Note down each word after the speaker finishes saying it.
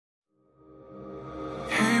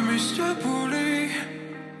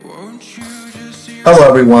Hello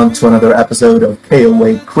everyone to another episode of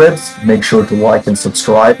KOA CRIBS. Make sure to like and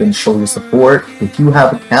subscribe and show your support. If you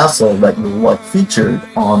have a castle that you would like featured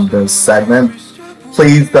on this segment,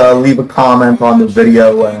 please leave a comment on the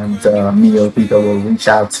video and me or Vito will reach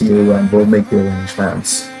out to you and we'll make the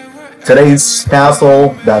arrangements. Today's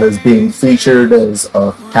castle that is being featured is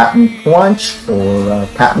Captain Crunch or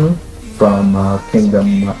Captain from Kingdom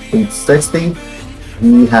 860.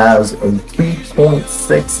 He has a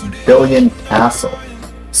 3.6 billion castle.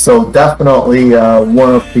 So definitely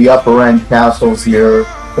one of the upper end castles here,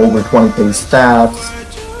 over 20k stats.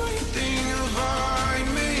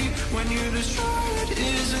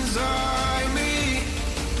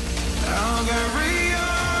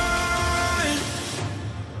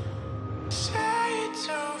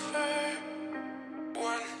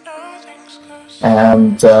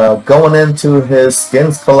 And going into his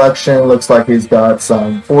skins collection, looks like he's got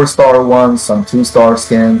some 4-star ones, some 2-star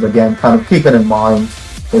skins. Again, kind of keeping in mind,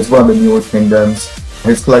 it's one of the newer kingdoms.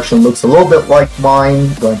 His collection looks a little bit like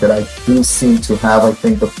mine, granted I do seem to have, I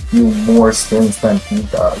think, a few more skins than he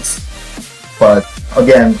does. But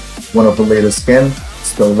again, one of the latest skins,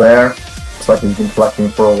 still there. Looks like he's been collecting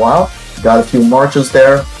for a while. Got a few marches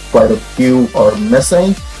there, quite a few are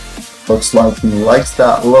missing. Looks like he likes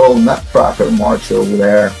that little nutcracker march over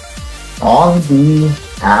there on the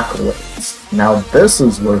accolades. Now this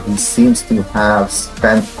is where he seems to have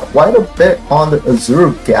spent quite a bit on the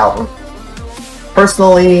Azure Gallery.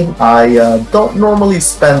 Personally, I don't normally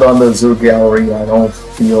spend on the Azure Gallery. I don't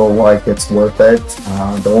feel like it's worth it.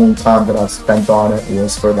 The only time that I've spent on it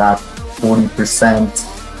was for that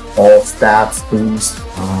 40% all stats boost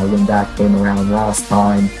when that came around last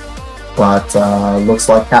time. But looks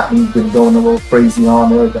like Captain's been going a little crazy on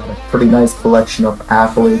there. Got a pretty nice collection of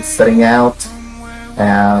accolades setting out.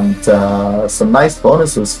 And some nice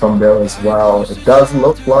bonuses from there as well. It does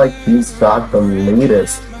look like he's got the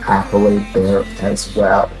latest accolade there as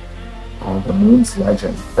well. The Moon's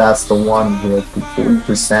Legend. That's the one with the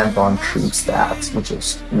 40% on troop stats, which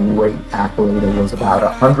is great accolade. It was about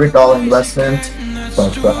 $100 investment,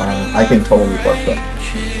 but I can totally work it.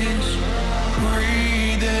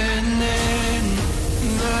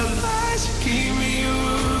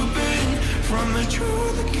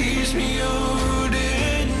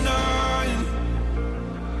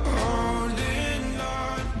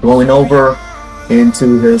 Going over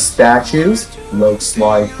into his statues, looks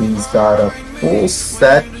like he's got a full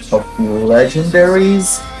set of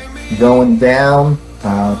legendaries going down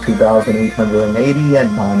 2,880 and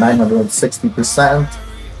 960%.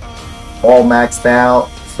 All maxed out,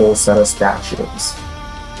 full set of statues.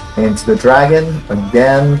 Into the dragon,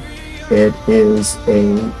 again, it is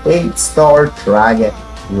a 8-star dragon,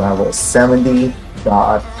 level 70.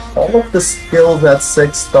 Got all of the skills at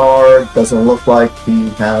 6-star. Doesn't look like he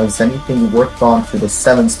has anything worked on for the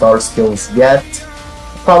 7-star skills yet.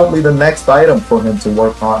 Probably the next item for him to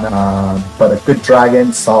work on, but a good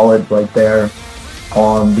dragon, solid right there.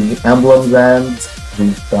 On the emblems end,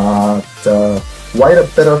 we've got quite a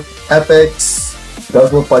bit of epics.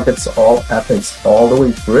 Does look like it's all epics all the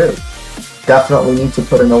way through. Definitely need to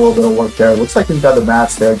put in a little bit of work there. Looks like he's got the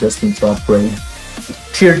mats there, just need to upgrade.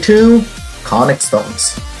 Tier 2, Conic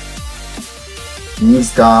Stones.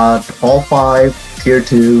 He's got all 5, tier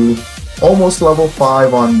 2, almost level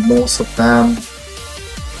 5 on most of them.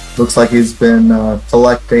 Looks like he's been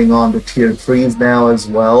collecting on the tier 3s now as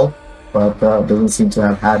well, but doesn't seem to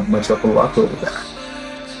have had much of a luck over there.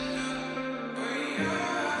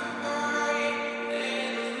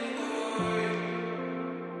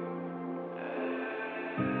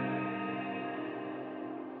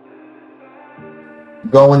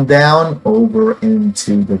 Going down over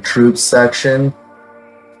into the troops section,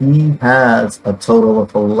 he has a total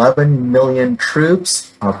of 11 million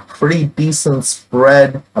troops, a pretty decent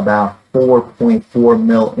spread, about 4.4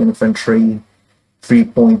 mil infantry,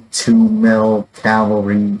 3.2 mil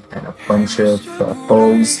cavalry, and a bunch of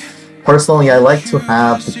bows. Personally, I like to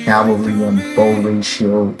have the cavalry and bow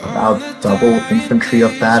ratio about double infantry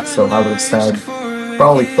of that, so I would have said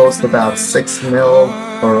probably close to about 6 mil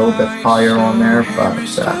or a little bit higher on there, but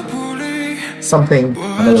something,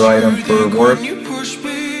 another item for work.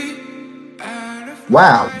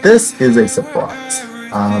 Wow, this is a surprise.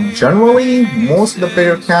 Generally, most of the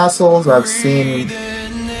bigger castles I've seen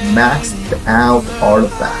maxed out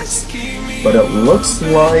artifacts, but it looks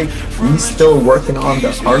like he's still working on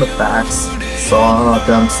the artifacts. Saw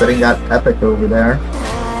them setting that epic over there.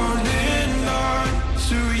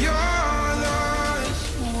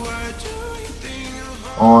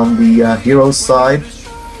 On the hero side,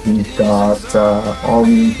 We've got all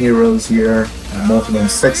new heroes here. Most of them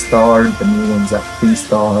 6-star, the new ones at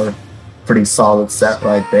 3-star. Pretty solid set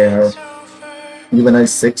right there. Even a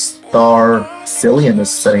 6-star Cillian is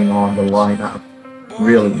sitting on the lineup.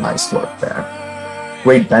 Really nice work there.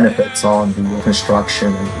 Great benefits on the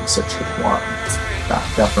construction and research requirements.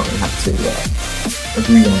 Definitely have to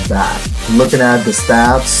agree on that. Looking at the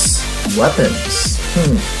stats, weapons.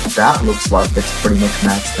 That looks like it's pretty much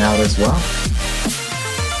maxed out as well.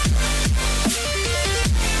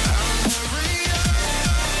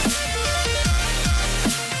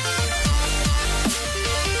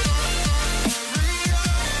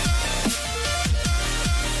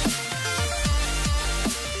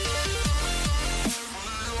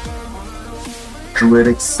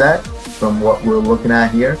 Druidic set from what we're looking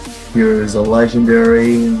at here. Here's a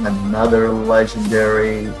legendary, another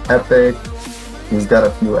legendary epic. He's got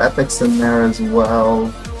a few epics in there as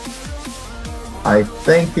well. I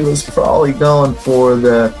think he was probably going for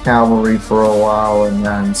the cavalry for a while and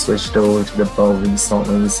then switched over to the bow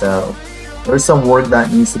recently, so there's some work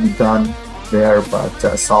that needs to be done there, but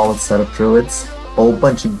a solid set of druids. Whole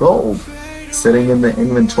bunch of gold sitting in the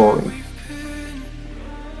inventory.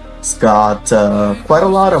 It's got quite a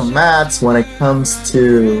lot of mats when it comes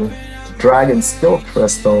to dragon skill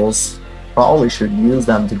crystals. Probably should use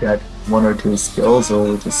them to get 1 or 2 skills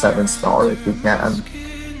over to 7-star if you can.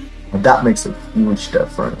 And that makes a huge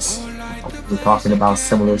difference. We're talking about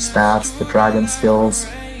similar stats. The dragon skills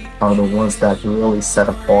are the ones that really set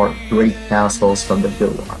apart great castles from the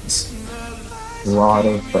good ones. A lot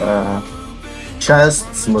of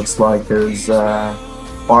chests. Looks like there's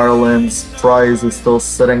Ireland's prize is still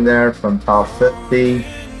sitting there from top 50,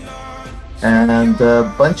 and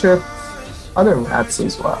a bunch of other mats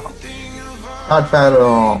as well. Not bad at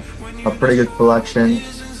all. A pretty good collection.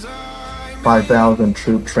 5,000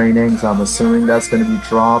 troop trainings. I'm assuming that's going to be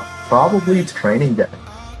dropped probably training day.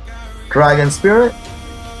 Dragon Spirit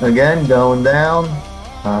again going down.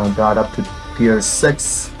 Got up to tier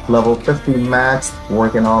 6, level 50 max,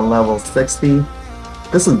 working on level 60.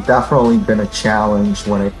 This has definitely been a challenge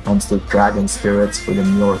when it comes to dragon spirits for the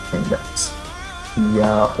newer kingdoms.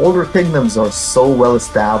 The older kingdoms are so well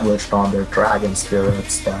established on their dragon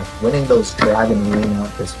spirits that winning those dragon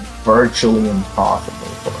arena is virtually impossible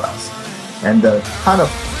for us. And the kind of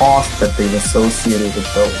cost that they've associated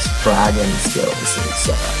with those dragon skills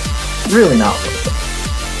is really not worth it.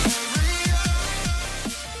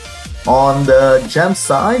 On the gem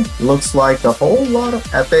side, looks like a whole lot of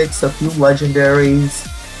epics, a few legendaries.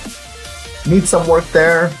 Need some work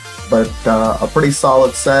there, but a pretty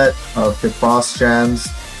solid set of the frost gems.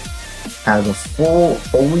 Has a full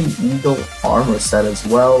Holy Eagle armor set as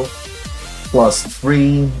well,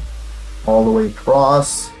 +3 all the way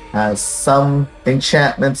across. Has some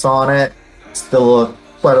enchantments on it. Still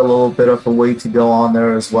quite a little bit of a way to go on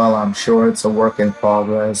there as well. I'm sure it's a work in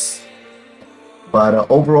progress.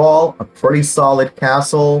 But overall, a pretty solid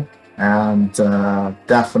castle, and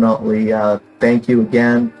definitely thank you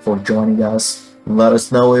again for joining us. Let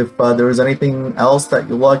us know if there is anything else that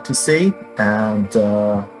you'd like to see, and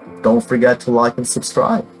don't forget to like and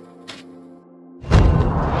subscribe.